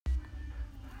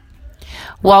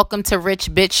Welcome to Rich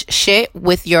Bitch Shit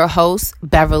with your host,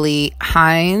 Beverly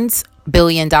Hines,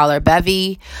 Billion Dollar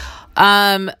Bevy.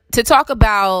 To talk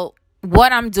about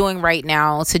what I'm doing right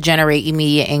now to generate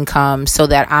immediate income so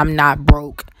that I'm not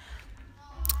broke,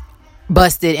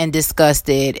 busted, and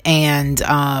disgusted, and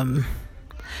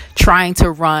trying to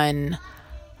run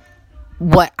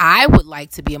what I would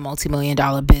like to be a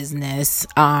multi-million-dollar business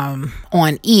on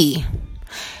E,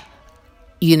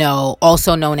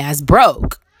 also known as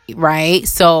broke. Right?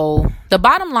 So the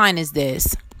bottom line is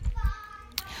this.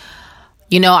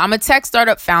 I'm a tech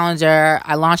startup founder.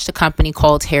 I launched a company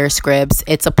called HairScripts.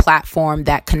 It's a platform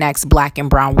that connects Black and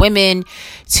brown women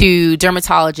to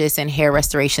dermatologists and hair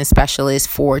restoration specialists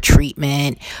for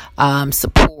treatment,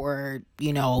 support,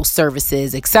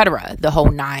 services, etc. The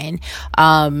whole nine.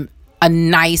 A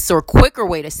nice or quicker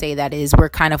way to say that is we're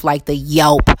kind of like the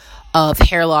Yelp of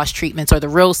hair loss treatments, or the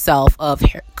Real Self of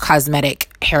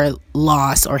cosmetic hair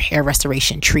loss or hair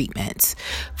restoration treatments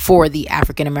for the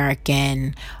African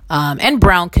American and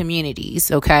brown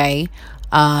communities. Okay.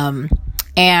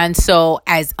 And so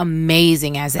as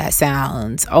amazing as that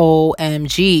sounds,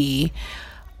 OMG,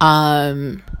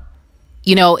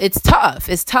 it's tough.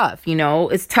 It's tough.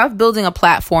 It's tough building a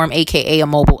platform, AKA a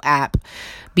mobile app,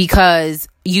 because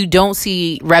you don't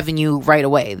see revenue right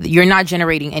away. You're not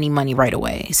generating any money right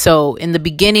away. So in the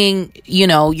beginning,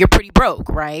 you're pretty broke,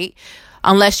 right?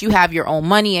 Unless you have your own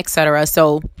money, etc.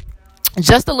 So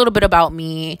just a little bit about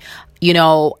me.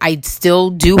 I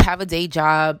still do have a day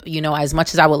job, as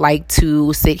much as I would like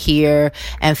to sit here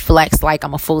and flex like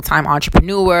I'm a full-time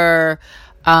entrepreneur.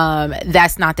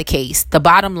 That's not the case. The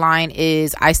bottom line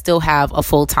is I still have a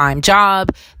full-time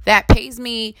job that pays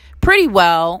me pretty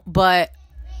well, but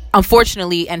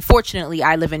unfortunately and fortunately,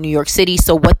 I live in New York City,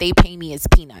 so what they pay me is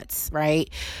peanuts, right?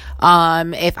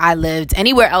 If I lived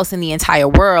anywhere else in the entire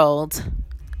world,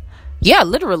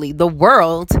 literally the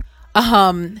world,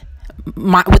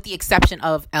 with the exception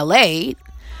of LA,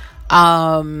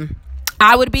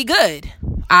 I would be good.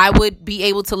 I would be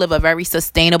able to live a very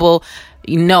sustainable,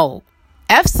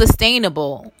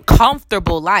 sustainable,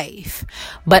 comfortable life.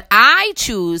 But I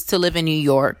choose to live in New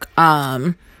York.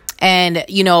 And,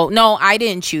 no, I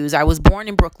didn't choose. I was born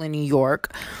in Brooklyn, New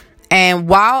York. And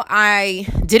while I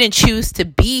didn't choose to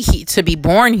be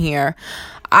born here,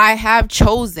 I have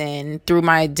chosen through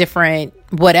my different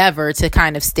whatever to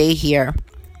kind of stay here.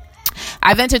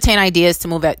 I've entertained ideas to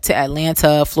move to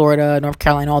Atlanta, Florida, North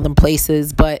Carolina, all them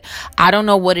places, but I don't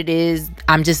know what it is.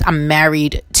 I'm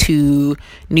married to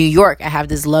New York. I have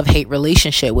this love-hate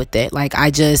relationship with it.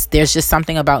 There's just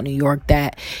something about New York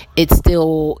that it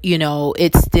still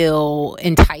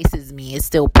entices me. It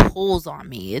still pulls on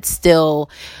me. It still,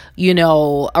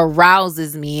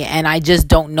 arouses me. And I just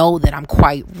don't know that I'm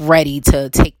quite ready to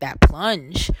take that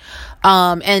plunge.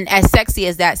 And as sexy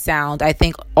as that sounds, I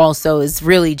think also is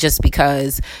really just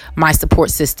because my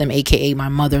support system, aka my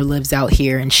mother, lives out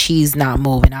here and she's not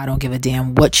moving. I don't give a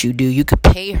damn what you do. You could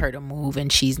pay her to move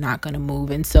and she's not going to move.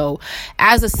 And so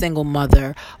as a single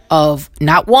mother of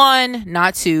not one,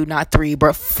 not two, not three,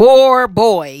 but 4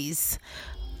 boys,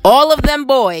 all of them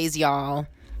boys, y'all,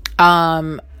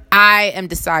 I am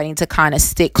deciding to kind of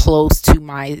stick close to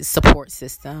my support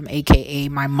system, aka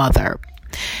my mother.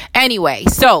 Anyway,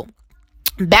 so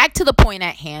back to the point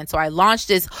at hand. So I launched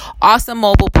this awesome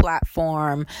mobile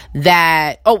platform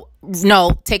that,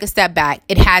 take a step back.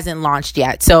 It hasn't launched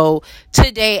yet. So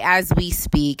today, as we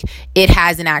speak, it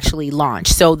hasn't actually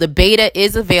launched. So the beta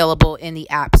is available in the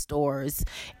app stores,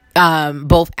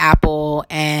 both Apple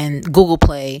and Google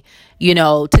Play, to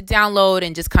download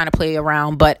and just kind of play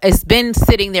around. But it's been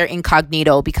sitting there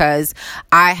incognito because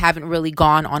I haven't really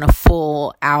gone on a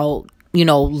full out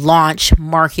launch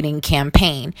marketing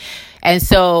campaign. And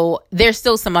so there's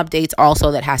still some updates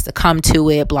also that has to come to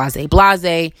it, blase.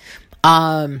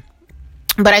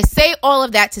 But I say all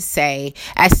of that to say,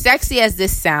 as sexy as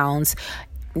this sounds,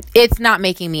 it's not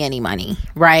making me any money,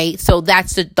 right? So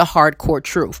that's the hardcore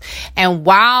truth. And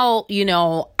while,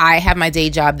 I have my day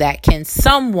job that can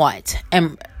somewhat,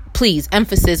 and please,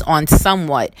 emphasis on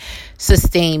somewhat,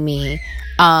 sustain me,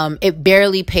 it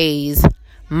barely pays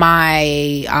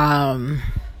my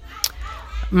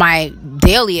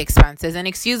daily expenses. And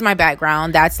excuse my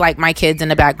background, that's like my kids in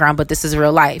the background, but this is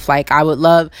real life. Like, I would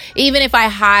love, even if I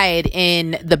hide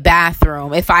in the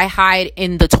bathroom, if I hide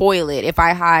in the toilet, if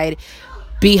I hide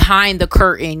behind the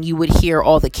curtain, you would hear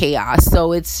all the chaos.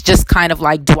 So it's just kind of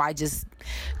like, do I just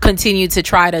continue to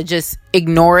try to just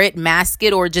ignore it, mask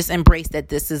it, or just embrace that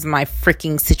this is my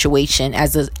freaking situation,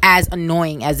 as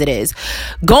annoying as it is.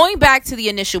 Going back to the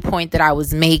initial point that I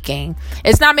was making,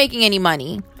 it's not making any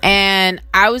money. And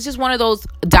I was just one of those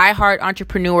diehard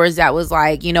entrepreneurs that was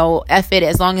like, you know, F it,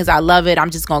 as long as I love it, I'm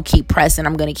just going to keep pressing.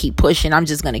 I'm going to keep pushing. I'm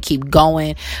just going to keep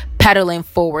going, pedaling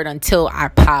forward until I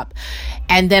pop.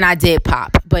 And then I did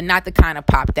pop, but not the kind of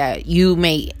pop that you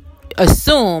may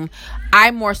assume.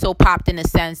 I more so popped in the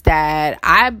sense that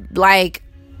I like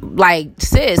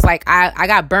sis, like I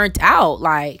got burnt out.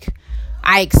 Like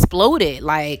I exploded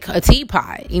like a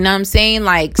teapot. You know what I'm saying?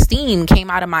 Like steam came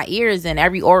out of my ears and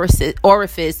every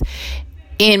orifice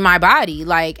in my body.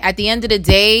 Like at the end of the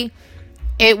day,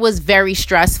 it was very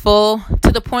stressful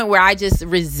to the point where I just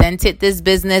resented this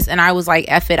business. And I was like,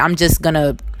 F it,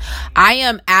 I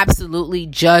am absolutely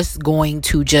just going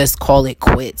to just call it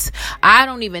quits. I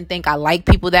don't even think I like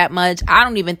people that much. I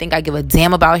don't even think I give a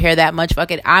damn about hair that much. Fuck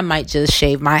it. I might just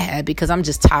shave my head because I'm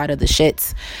just tired of the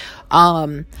shits.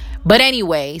 But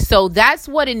anyway, so that's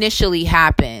what initially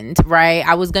happened, right?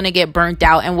 I was going to get burnt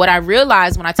out. And what I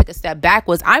realized when I took a step back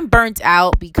was I'm burnt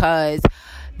out because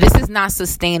this is not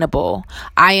sustainable.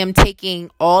 I am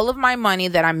taking all of my money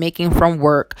that I'm making from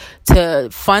work to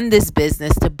fund this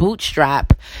business, to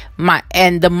bootstrap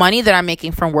and the money that I'm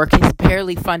making from work is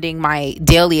barely funding my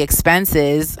daily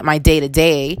expenses, my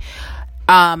day-to-day,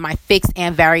 my fixed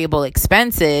and variable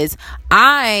expenses.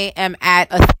 I am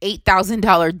at a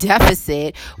 $8,000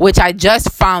 deficit, which I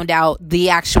just found out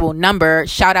the actual number.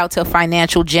 Shout out to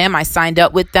Financial Gym. I signed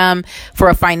up with them for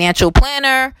a financial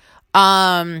planner.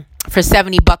 For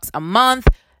 $70 a month.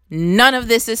 None of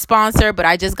this is sponsored, but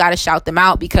I just got to shout them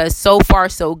out because so far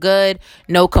so good.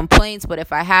 No complaints, but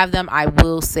if I have them, I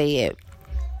will say it.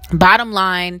 Bottom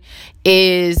line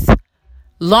is,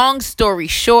 long story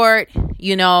short,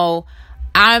 you know,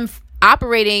 I'm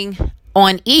operating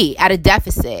on E at a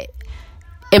deficit.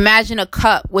 Imagine a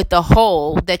cup with a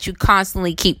hole that you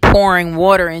constantly keep pouring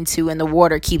water into and the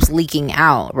water keeps leaking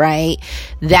out, right?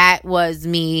 That was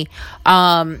me.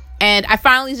 And I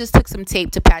finally just took some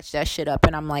tape to patch that shit up.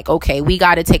 And I'm like, okay, we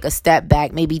got to take a step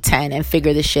back, maybe 10, and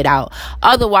figure this shit out.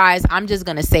 Otherwise, I'm just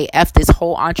going to say F this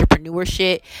whole entrepreneur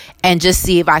shit and just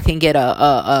see if I can get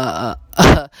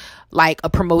like a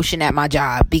promotion at my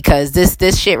job. Because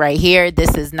this shit right here,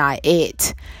 this is not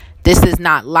it. This is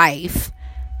not life.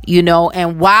 You know,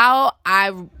 and while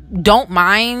I don't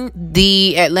mind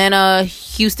the Atlanta,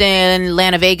 Houston,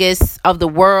 Atlanta, Vegas of the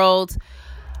world,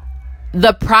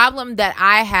 the problem that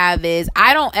I have is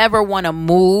I don't ever want to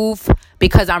move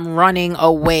because I'm running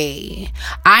away.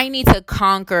 I need to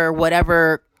conquer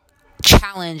whatever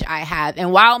challenge I have.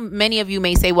 And while many of you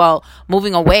may say, well,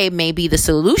 moving away may be the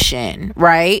solution,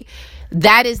 right?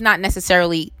 That is not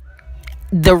necessarily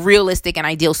the realistic and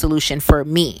ideal solution for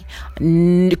me.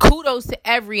 Kudos to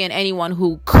every and anyone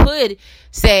who could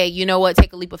say, you know what,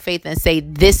 take a leap of faith and say,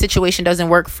 this situation doesn't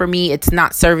work for me. It's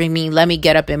not serving me. Let me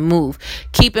get up and move.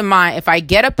 Keep in mind, if I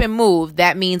get up and move,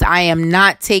 that means I am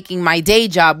not taking my day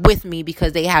job with me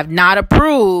because they have not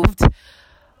approved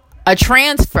a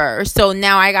transfer. So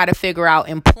now I got to figure out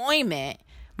employment.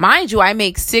 Mind you, I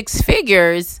make 6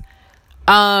 figures.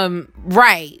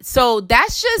 Right. So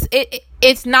that's just it.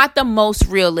 It's not the most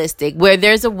realistic. Where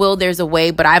there's a will, there's a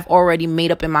way. But I've already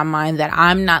made up in my mind that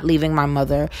I'm not leaving my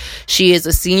mother. She is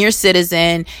a senior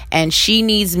citizen and she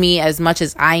needs me as much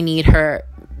as I need her,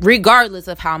 regardless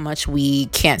of how much we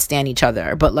can't stand each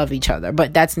other, but love each other.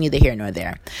 But that's neither here nor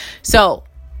there. So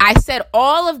I said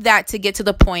all of that to get to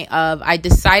the point of I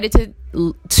decided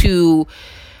to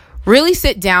really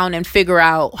sit down and figure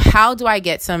out how do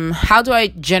I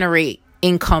generate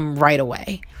income right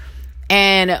away.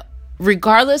 And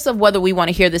regardless of whether we want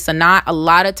to hear this or not, a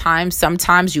lot of times,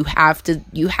 sometimes you have to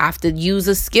use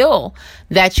a skill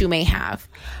that you may have.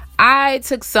 I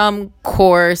took some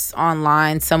course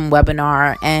online, some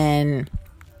webinar, and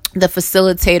the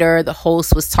facilitator, the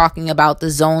host, was talking about the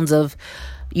zones of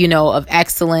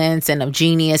excellence and of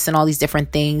genius and all these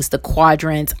different things, the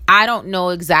quadrants. I don't know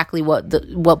exactly what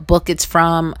book it's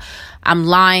from. I'm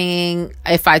lying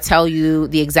if I tell you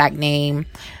the exact name.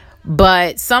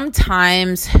 But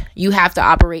sometimes you have to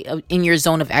operate in your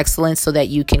zone of excellence so that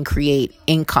you can create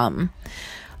income,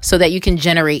 so that you can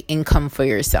generate income for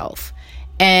yourself.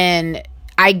 And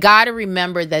I got to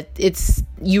remember that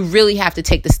you really have to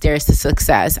take the stairs to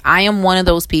success. I am one of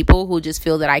those people who just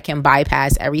feel that I can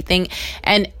bypass everything.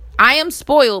 And I am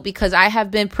spoiled because I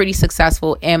have been pretty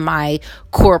successful in my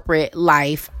corporate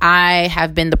life. I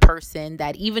have been the person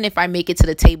that even if I make it to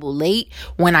the table late,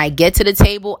 when I get to the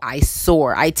table, I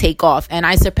soar, I take off, and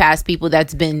I surpass people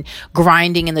that's been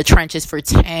grinding in the trenches for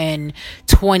 10,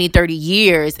 20, 30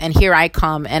 years. And here I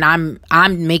come and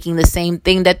I'm making the same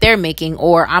thing that they're making,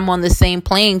 or I'm on the same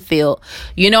playing field,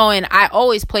 and I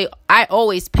always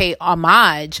pay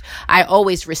homage. I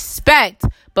always respect.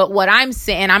 But what I'm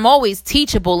saying, I'm always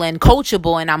teachable and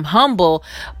coachable, and I'm humble,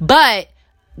 but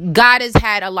God has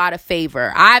had a lot of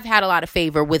favor. I've had a lot of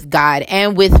favor with God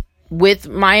and with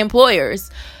my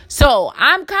employers. So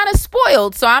I'm kind of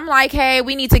spoiled. So I'm like, hey,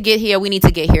 we need to get here. We need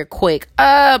to get here quick.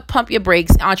 Pump your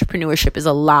brakes. Entrepreneurship is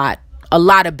a lot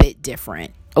a bit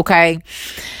different. Okay.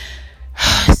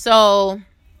 So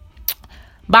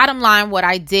bottom line, what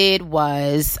I did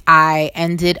was I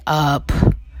ended up,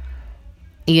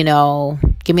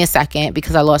 give me a second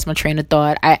because I lost my train of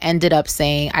thought. I ended up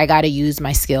saying I got to use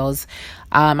my skills.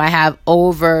 I have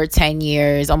over 10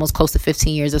 years, almost close to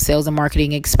 15 years of sales and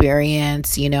marketing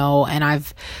experience, and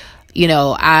I've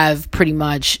pretty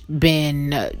much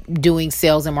been doing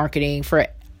sales and marketing for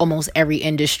almost every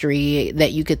industry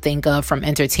that you could think of, from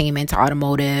entertainment to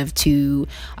automotive to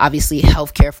obviously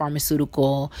healthcare,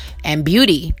 pharmaceutical, and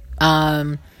beauty.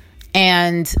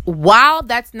 And while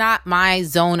that's not my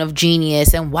zone of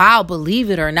genius, and while, believe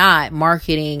it or not,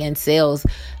 marketing and sales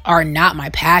are not my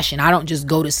passion, I don't just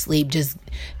go to sleep just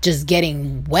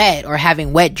getting wet or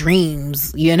having wet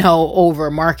dreams, over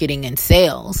marketing and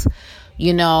sales.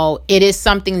 It is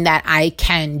something that I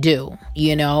can do.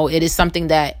 It is something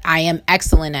that I am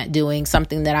excellent at doing,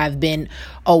 something that I've been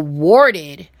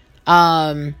awarded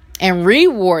and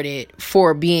rewarded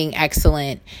for being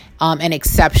excellent and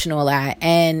exceptional at.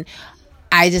 And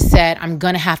I just said, I'm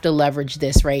going to have to leverage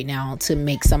this right now to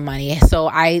make some money. So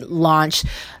I launched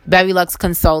Bevy Lux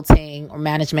Consulting, or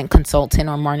management consultant,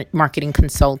 or marketing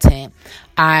consultant.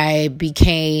 I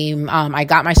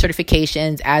got my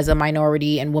certifications as a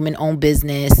minority and woman-owned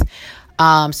business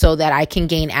so that I can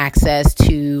gain access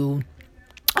to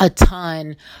a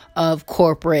ton of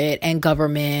corporate and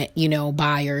government,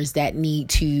 buyers that need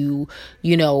to,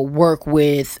 work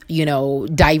with,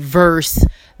 diverse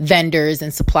vendors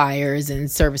and suppliers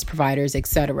and service providers,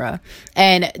 etc.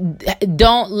 And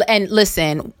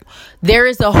listen, there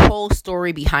is a whole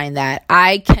story behind that.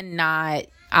 I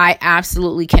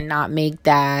absolutely cannot make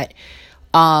that.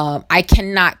 I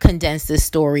cannot condense this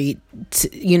story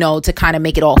to kind of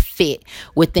make it all fit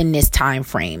within this time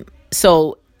frame.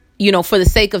 So, for the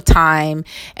sake of time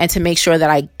and to make sure that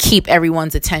I keep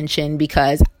everyone's attention,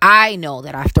 because I know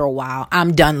that after a while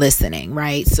I'm done listening,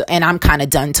 right? So, and I'm kind of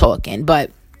done talking.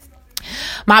 But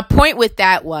my point with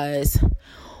that was,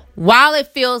 while it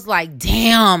feels like,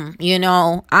 damn,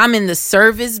 I'm in the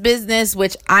service business,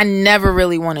 which I never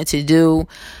really wanted to do.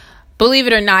 Believe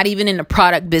it or not, even in the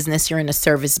product business, you're in the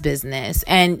service business.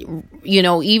 And,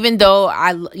 even though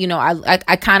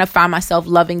I kind of found myself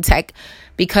loving tech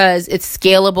because it's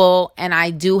scalable and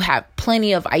I do have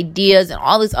plenty of ideas and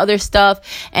all this other stuff.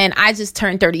 And I just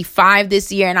turned 35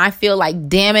 this year and I feel like,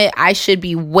 damn it, I should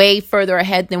be way further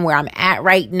ahead than where I'm at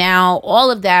right now.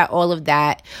 All of that.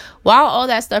 While all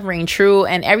that stuff rang true,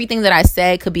 and everything that I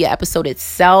said could be an episode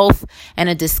itself and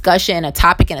a discussion, a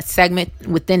topic and a segment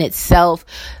within itself,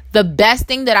 the best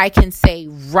thing that I can say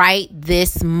right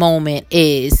this moment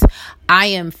is I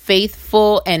am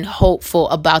faithful and hopeful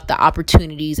about the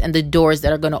opportunities and the doors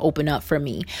that are going to open up for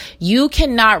me. You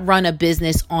cannot run a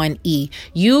business on E.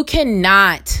 You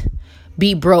cannot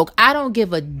be broke. I don't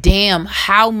give a damn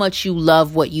how much you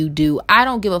love what you do. I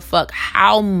don't give a fuck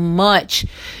how much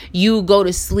you go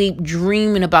to sleep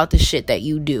dreaming about the shit that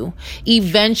you do.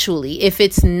 Eventually, if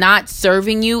it's not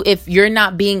serving you, if you're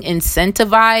not being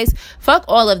incentivized, fuck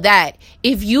all of that.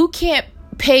 If you can't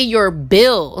pay your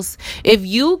bills, if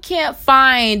you can't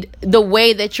find the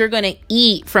way that you're going to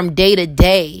eat from day to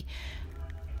day,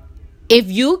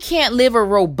 if you can't live a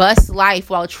robust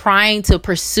life while trying to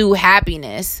pursue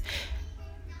happiness,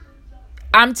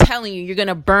 I'm telling you, you're going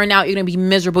to burn out. You're going to be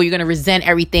miserable. You're going to resent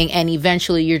everything. And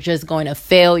eventually you're just going to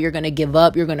fail. You're going to give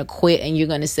up. You're going to quit. And you're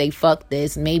going to say, fuck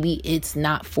this. Maybe it's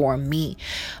not for me.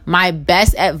 My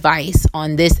best advice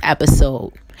on this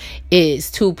episode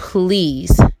is to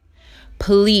please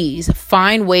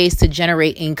find ways to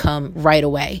generate income right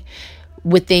away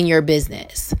within your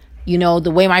business.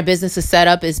 The way my business is set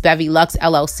up is Bevy Lux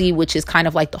LLC, which is kind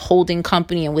of like the holding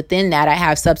company. And within that, I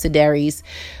have subsidiaries,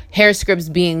 Hairscripts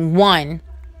being one.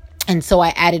 And so I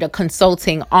added a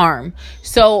consulting arm.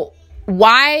 So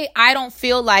why I don't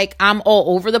feel like I'm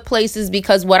all over the place is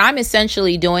because what I'm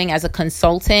essentially doing as a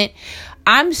consultant,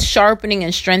 I'm sharpening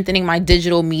and strengthening my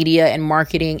digital media and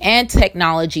marketing and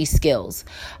technology skills.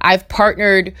 I've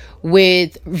partnered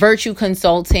with Virtue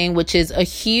Consulting, which is a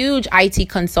huge IT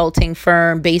consulting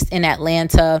firm based in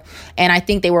Atlanta. And I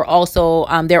think they're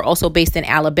also based in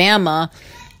Alabama.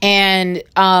 And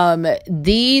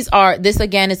this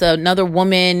again is another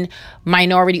woman,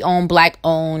 minority owned, Black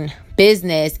owned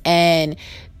business. And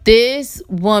this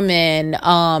woman,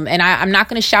 and I'm not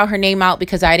going to shout her name out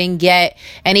because I didn't get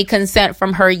any consent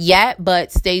from her yet,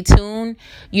 but stay tuned.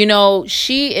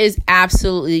 She is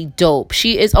absolutely dope.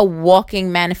 She is a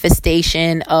walking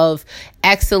manifestation of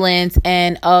excellence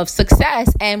and of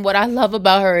success. And what I love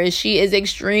about her is she is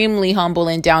extremely humble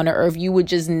and down to earth. You would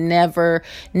just never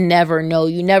know.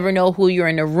 You never know who you're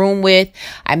in the room with.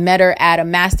 I met her at a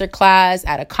masterclass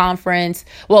at a conference.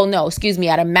 Well, no, excuse me,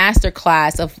 at a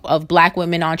masterclass of Black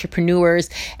women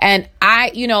entrepreneurs. And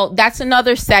that's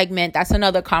another segment. That's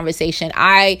another conversation.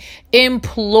 I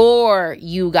implore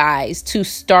you guys to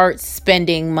start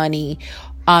spending money,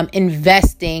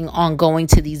 investing on going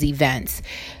to these events.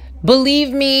 Believe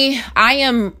me, I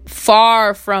am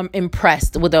far from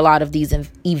impressed with a lot of these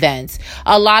events.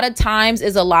 A lot of times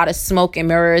is a lot of smoke and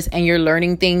mirrors, and you're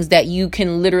learning things that you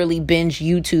can literally binge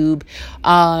YouTube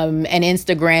and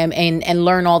Instagram and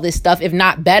learn all this stuff, if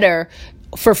not better,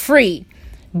 for free.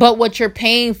 But what you're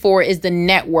paying for is the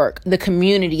network, the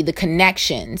community, the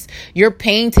connections. You're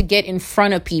paying to get in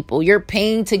front of people. You're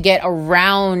paying to get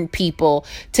around people,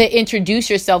 to introduce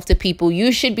yourself to people.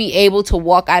 You should be able to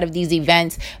walk out of these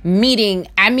events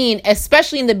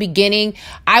especially in the beginning,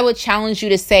 I would challenge you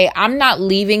to say, I'm not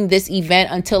leaving this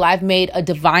event until I've made a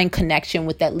divine connection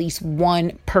with at least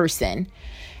one person.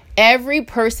 Every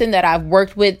person that I've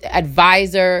worked with,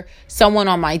 advisor, someone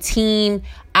on my team,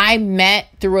 I met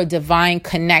through a divine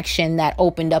connection that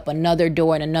opened up another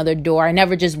door and another door. I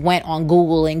never just went on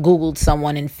Google and Googled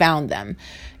someone and found them.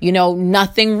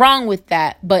 Nothing wrong with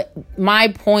that. But my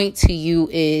point to you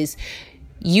is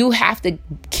you have to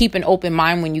keep an open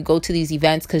mind when you go to these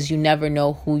events because you never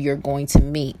know who you're going to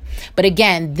meet. But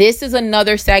again, this is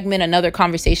another segment, another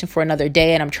conversation for another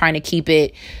day. And I'm trying to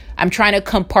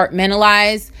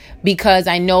compartmentalize because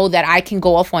I know that I can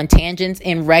go off on tangents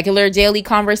in regular daily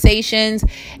conversations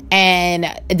and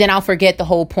then I'll forget the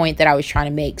whole point that I was trying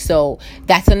to make. So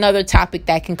that's another topic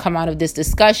that can come out of this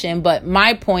discussion. But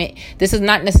my point, this is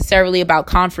not necessarily about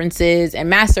conferences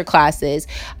and masterclasses.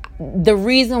 The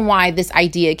reason why this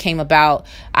idea came about,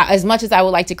 as much as I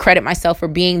would like to credit myself for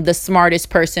being the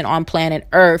smartest person on planet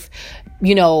Earth,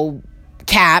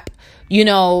 Cap,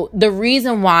 the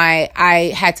reason why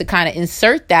I had to kind of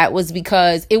insert that was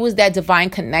because it was that divine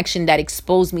connection that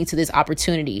exposed me to this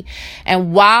opportunity.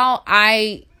 And while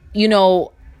I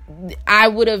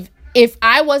would have, if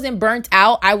I wasn't burnt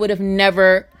out, I would have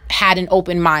never had an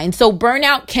open mind. So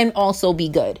burnout can also be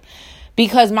good.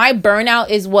 Because my burnout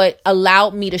is what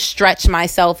allowed me to stretch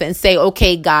myself and say,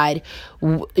 okay, God,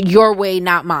 your way,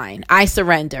 not mine. I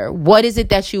surrender. What is it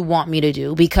that you want me to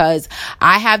do? Because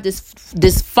I have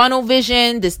this funnel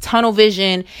vision, this tunnel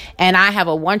vision, and I have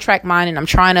a one-track mind, and I'm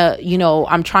trying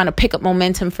to pick up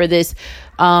momentum for this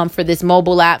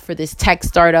mobile app, for this tech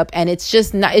startup. And it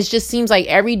just seems like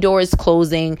every door is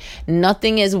closing.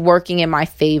 Nothing is working in my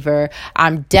favor.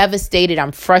 I'm devastated.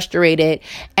 I'm frustrated.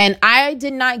 And I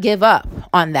did not give up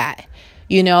on that.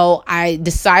 I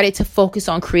decided to focus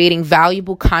on creating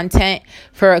valuable content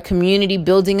for a community,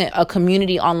 building a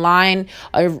community online,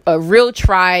 a real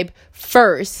tribe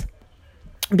first,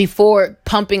 before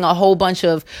pumping a whole bunch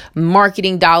of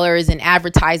marketing dollars and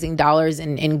advertising dollars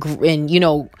and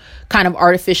kind of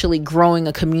artificially growing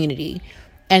a community.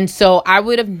 And so I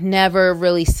would have never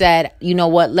really said,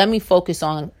 let me focus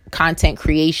on content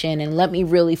creation and let me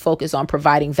really focus on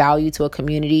providing value to a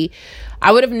community.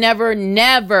 I would have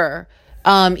never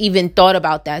even thought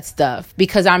about that stuff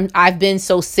because I've been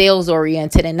so sales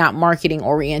oriented and not marketing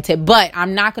oriented. But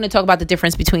I'm not going to talk about the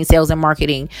difference between sales and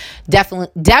marketing.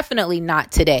 Definitely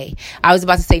not today. I was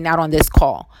about to say not on this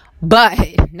call,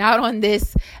 but not on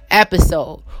this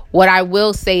episode. What I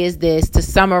will say is this, to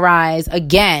summarize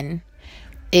again,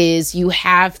 is you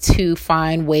have to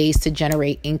find ways to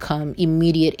generate income,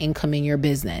 immediate income in your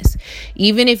business.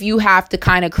 Even if you have to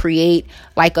kind of create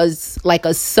like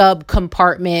a sub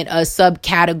compartment, a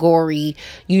subcategory,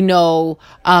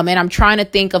 and I'm trying to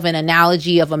think of an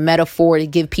analogy, of a metaphor to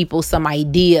give people some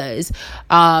ideas.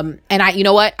 And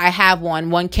I have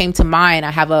one came to mind.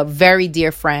 I have a very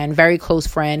dear friend, very close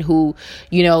friend who,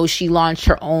 she launched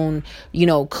her own,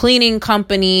 cleaning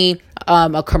company,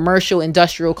 a commercial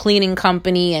industrial cleaning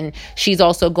company, and she's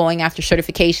also going after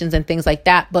certifications and things like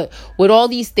that. But with all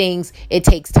these things, it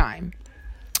takes time.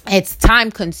 it's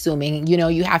time consuming.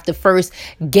 You have to first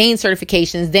gain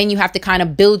certifications, then you have to kind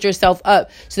of build yourself up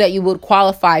so that you would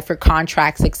qualify for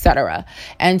contracts, etc.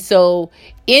 And so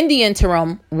in the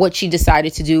interim, what she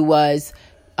decided to do was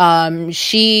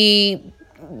she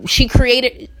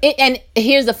created it. And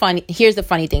here's the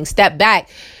funny thing. Step back.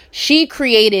 She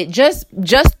created just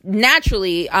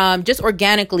naturally, just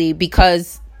organically,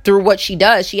 because through what she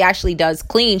does, she actually does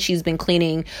clean. She's been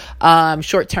cleaning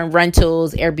short-term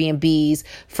rentals, Airbnbs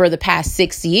for the past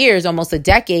 6 years, almost a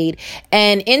decade.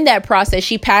 And in that process,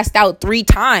 she passed out 3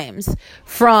 times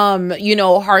from,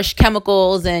 harsh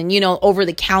chemicals and,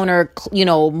 over-the-counter,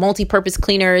 multi-purpose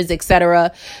cleaners,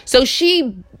 etc. So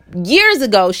years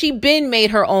ago, she been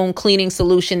made her own cleaning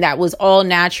solution that was all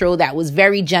natural, that was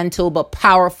very gentle but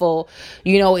powerful,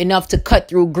 enough to cut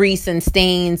through grease and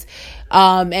stains.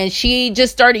 And she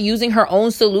just started using her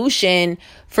own solution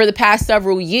for the past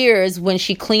several years when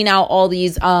she cleaned out all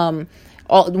these,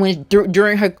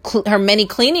 during her many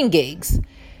cleaning gigs.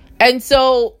 And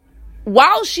so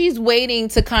while she's waiting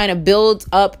to kind of build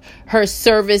up the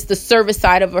service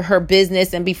side of her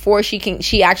business, and before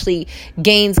she actually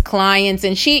gains clients,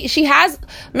 and she has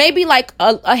maybe like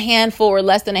a handful or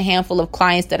less than a handful of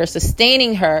clients that are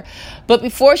sustaining her. But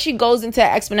before she goes into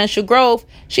exponential growth,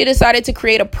 she decided to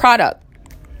create a product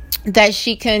that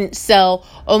she can sell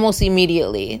almost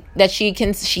immediately, that she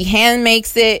hand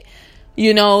makes it,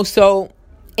 so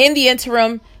in the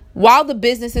interim, while the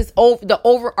business is the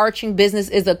overarching business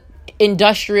is a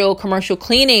industrial commercial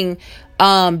cleaning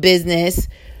business,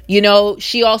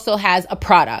 she also has a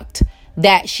product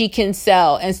that she can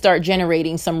sell and start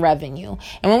generating some revenue.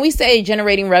 And when we say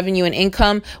generating revenue and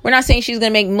income, we're not saying she's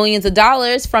going to make millions of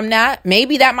dollars from that.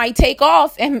 Maybe that might take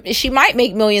off and she might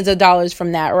make millions of dollars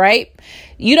from that, right?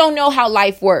 You don't know how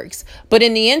life works. But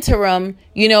in the interim,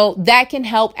 that can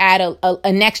help add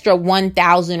an extra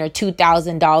 $1,000 or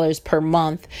 $2,000 per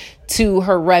month to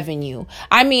her revenue.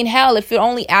 I mean, hell, if it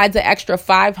only adds an extra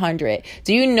 $500,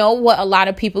 do you know what a lot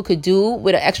of people could do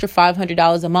with an extra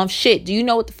 $500 a month? Shit, do you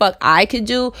know what the fuck I could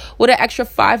do with an extra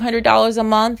 $500 a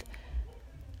month?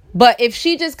 But if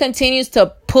she just continues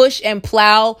to push and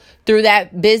plow through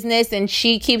that business, and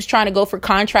she keeps trying to go for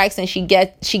contracts, and she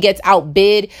gets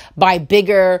outbid by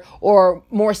bigger or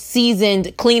more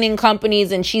seasoned cleaning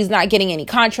companies, and she's not getting any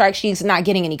contracts, she's not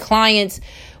getting any clients,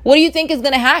 what do you think is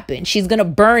going to happen? She's going to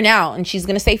burn out, and she's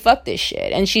going to say, fuck this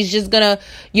shit. And she's just going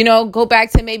to, go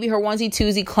back to maybe her onesie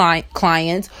twosie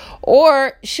clients,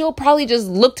 or she'll probably just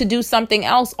look to do something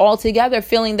else altogether,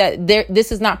 feeling that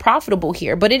this is not profitable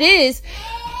here. But it is.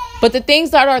 But the things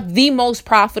that are the most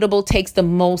profitable takes the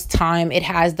most time. It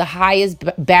has the highest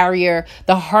barrier,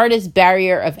 the hardest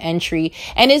barrier of entry,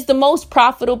 and is the most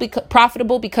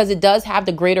profitable because it does have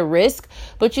the greater risk.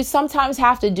 But you sometimes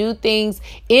have to do things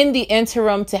in the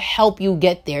interim to help you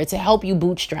get there, to help you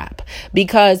bootstrap.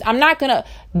 Because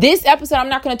this episode, I'm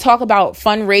not going to talk about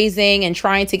fundraising and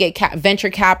trying to get venture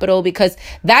capital, because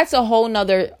that's a whole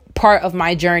nother part of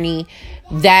my journey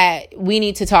that we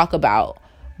need to talk about.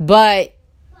 But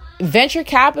venture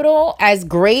capital, as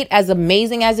great, as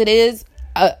amazing as it is,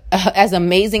 as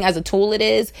amazing as a tool it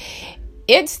is,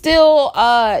 it's still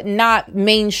not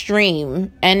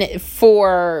mainstream. And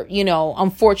for,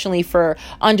 unfortunately for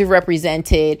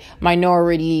underrepresented,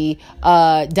 minority,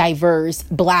 diverse,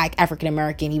 Black, African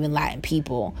American, even Latin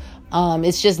people,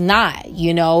 it's just not,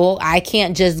 I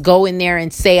can't just go in there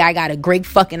and say I got a great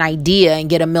fucking idea and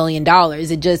get $1 million.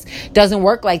 It just doesn't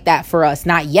work like that for us.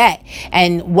 Not yet.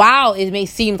 And while it may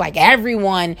seem like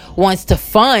everyone wants to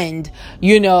fund,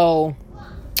 a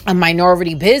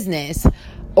minority business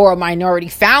or a minority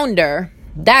founder,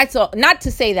 that's not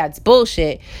to say that's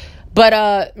bullshit.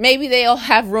 But maybe they'll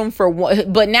have room for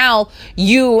one. But now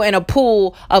you and a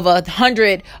pool of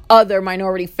 100 other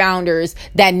minority founders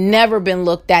that never been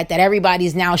looked at, that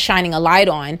everybody's now shining a light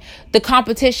on. The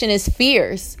competition is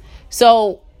fierce.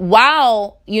 So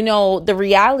while,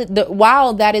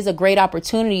 while that is a great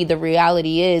opportunity, the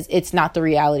reality is it's not the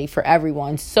reality for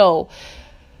everyone. So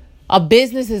a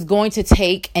business is going to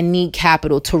take and need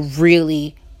capital to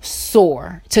really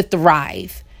soar, to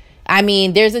thrive. I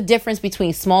mean, there's a difference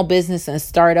between small business and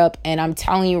startup. And I'm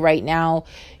telling you right now,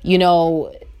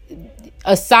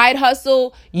 a side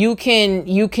hustle, you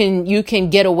can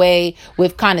get away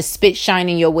with kind of spit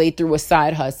shining your way through a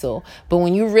side hustle. But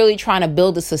when you're really trying to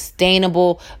build a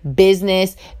sustainable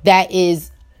business that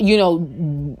is,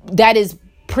 that is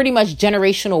pretty much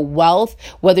generational wealth,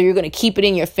 whether you're going to keep it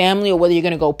in your family or whether you're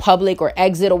going to go public or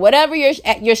exit or whatever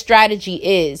your strategy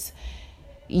is,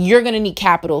 you're going to need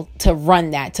capital to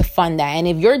run that, to fund that. And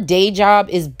if your day job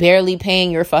is barely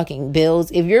paying your fucking bills,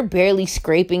 if you're barely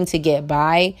scraping to get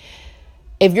by,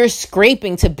 if you're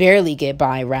scraping to barely get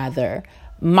by, rather,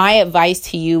 my advice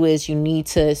to you is you need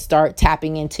to start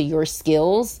tapping into your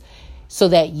skills so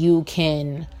that you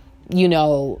can,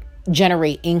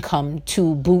 generate income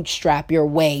to bootstrap your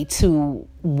way to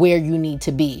where you need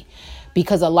to be.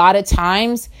 Because a lot of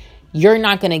times you're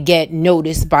not going to get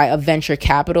noticed by a venture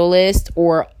capitalist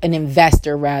or an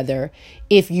investor, rather,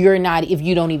 if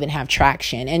you don't even have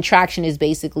traction. And traction is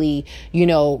basically,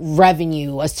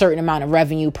 revenue, a certain amount of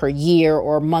revenue per year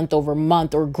or month over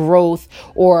month, or growth,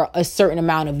 or a certain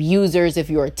amount of users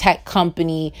if you're a tech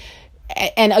company.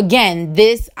 And again,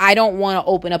 I don't want to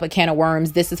open up a can of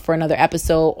worms. This is for another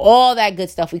episode. All that good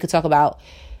stuff we could talk about.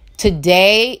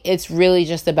 Today, it's really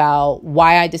just about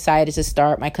why I decided to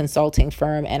start my consulting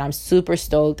firm, and I'm super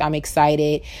stoked. I'm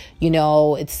excited.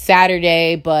 It's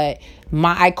Saturday, but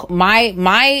my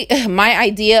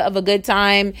idea of a good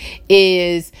time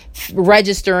is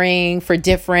registering for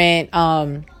different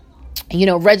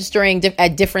registering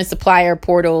at different supplier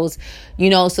portals,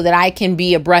 so that I can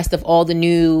be abreast of all the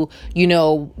new,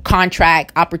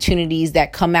 contract opportunities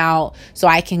that come out, so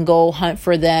I can go hunt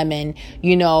for them. And,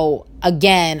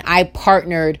 again, I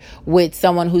partnered with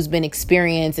someone who's been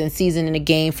experienced and seasoned in the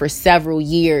game for several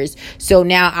years. So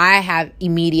now I have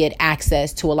immediate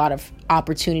access to a lot of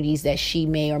opportunities that she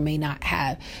may or may not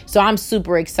have. So I'm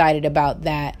super excited about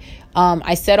that.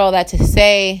 I said all that to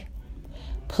say,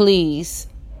 please,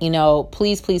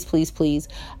 please,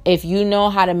 if you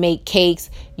know how to make cakes,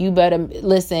 you better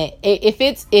listen.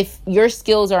 If your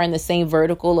skills are in the same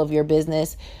vertical of your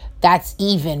business, that's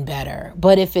even better.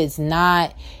 But if it's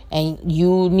not, and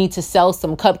you need to sell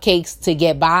some cupcakes to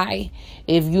get by,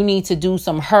 if you need to do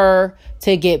some hair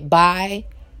to get by,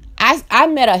 I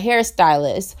met a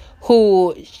hairstylist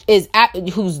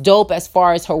who's dope as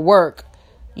far as her work,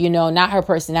 not her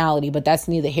personality, but that's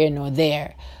neither here nor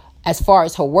there. As far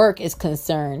as her work is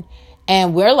concerned.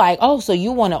 And we're like, oh, so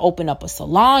you want to open up a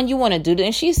salon? You want to do that?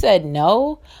 And she said,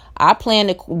 no, I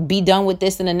plan to be done with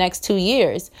this in the next 2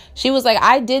 years. She was like,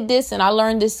 I did this and I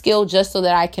learned this skill just so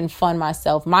that I can fund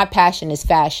myself. My passion is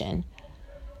fashion.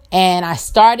 And I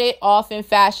started off in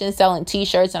fashion selling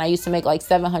t-shirts, and I used to make like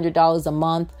 $700 a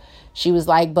month. She was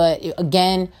like, but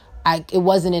again, it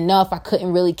wasn't enough. I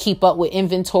couldn't really keep up with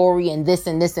inventory and this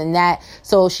and this and that.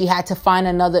 So she had to find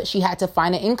an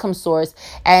income source.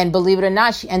 And believe it or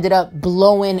not, she ended up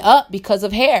blowing up because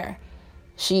of hair.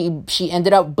 She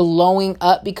ended up blowing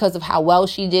up because of how well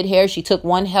she did hair. She took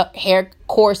one hair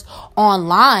course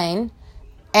online,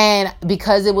 and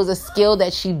because it was a skill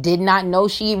that she did not know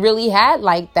she really had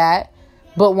like that.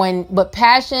 But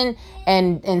passion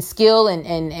and skill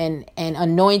and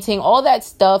anointing, all that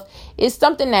stuff is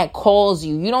something that calls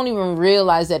you. You don't even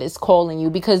realize that it's calling you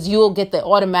because you'll get the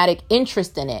automatic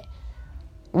interest in it.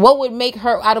 What would make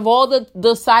her, out of all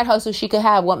the side hustles she could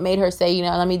have, what made her say,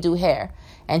 let me do hair?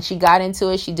 And she got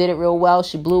into it. She did it real well.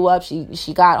 She blew up.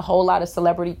 She got a whole lot of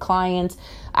celebrity clients.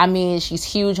 I mean, she's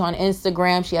huge on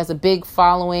Instagram. She has a big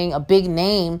following, a big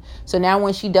name. So now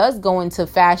when she does go into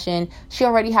fashion, she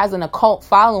already has an occult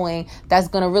following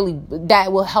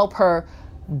that will help her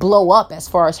blow up as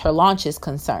far as her launch is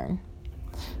concerned.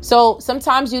 So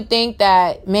sometimes you think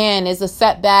that, man, it's a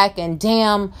setback and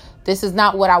damn, this is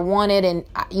not what I wanted. And,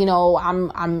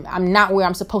 I'm not where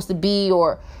I'm supposed to be,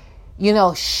 or,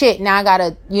 shit, now I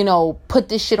gotta, put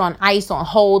this shit on ice, on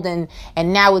hold, and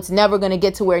now it's never gonna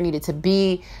get to where it needed to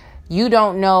be. You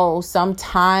don't know.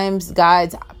 Sometimes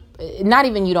God's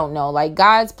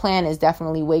plan is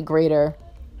definitely way greater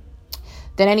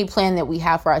than any plan that we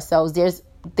have for ourselves. There's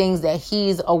things that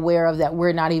He's aware of that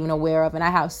we're not even aware of. And I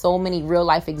have so many real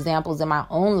life examples in my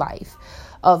own life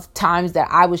of times that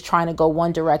I was trying to go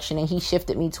one direction and He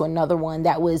shifted me to another one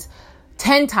that was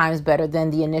 10 times better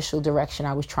than the initial direction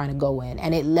I was trying to go in.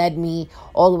 And it led me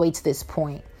all the way to this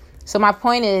point. So my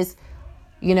point is,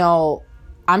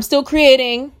 I'm still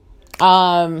creating.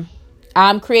 I'm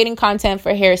creating content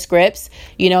for Hair Scripts.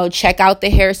 Check out the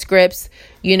Hair Scripts,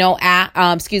 app.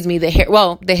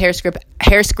 The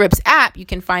Hair Scripts app. You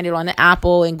can find it on the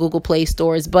Apple and Google Play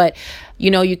stores. But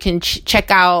you can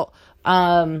check out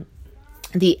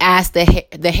the Ask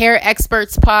the Hair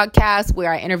Experts podcast,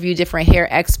 where I interview different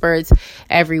hair experts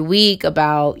every week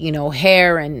about,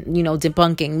 hair and,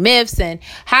 debunking myths and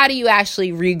how do you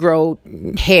actually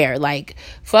regrow hair? Like,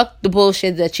 fuck the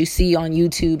bullshit that you see on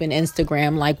YouTube and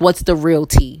Instagram. Like, what's the real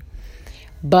tea?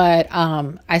 But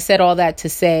I said all that to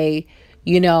say,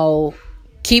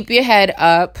 keep your head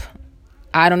up.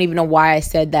 I don't even know why I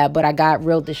said that, but I got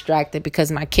real distracted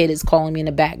because my kid is calling me in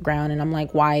the background and I'm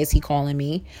like, why is he calling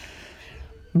me?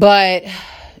 But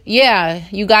yeah,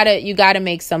 you gotta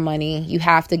make some money. You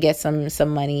have to get some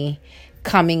money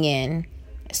coming in.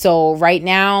 So right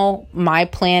now, my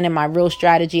plan and my real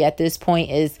strategy at this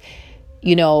point is,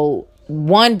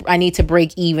 one, I need to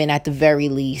break even at the very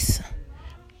least.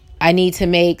 I need to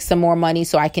make some more money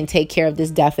so I can take care of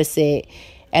this deficit.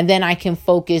 And then I can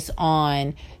focus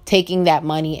on taking that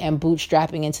money and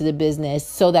bootstrapping into the business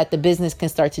so that the business can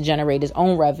start to generate its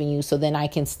own revenue. So then I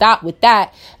can stop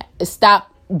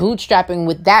bootstrapping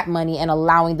with that money and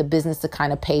allowing the business to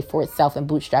kind of pay for itself and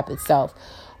bootstrap itself.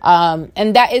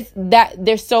 And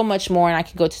there's so much more, and I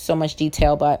could go to so much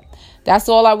detail, but that's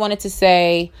all I wanted to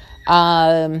say.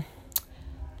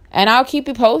 And I'll keep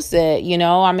you posted.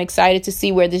 I'm excited to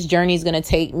see where this journey is going to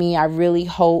take me. I really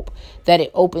hope that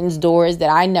it opens doors that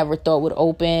I never thought would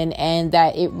open, and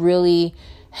that it really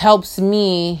helps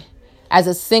me as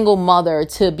a single mother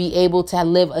to be able to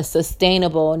live a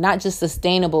sustainable, not just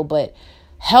sustainable, but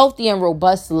healthy and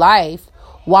robust life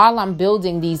while I'm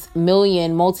building these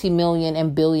million, multi-million,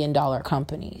 and billion-dollar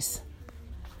companies.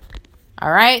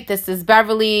 All right, this is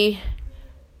Beverly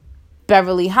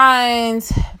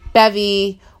Hines,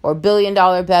 Bevy, or Billion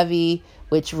Dollar Bevy,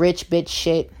 which rich bitch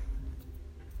shit.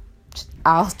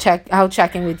 I'll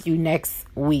check in with you next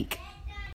week.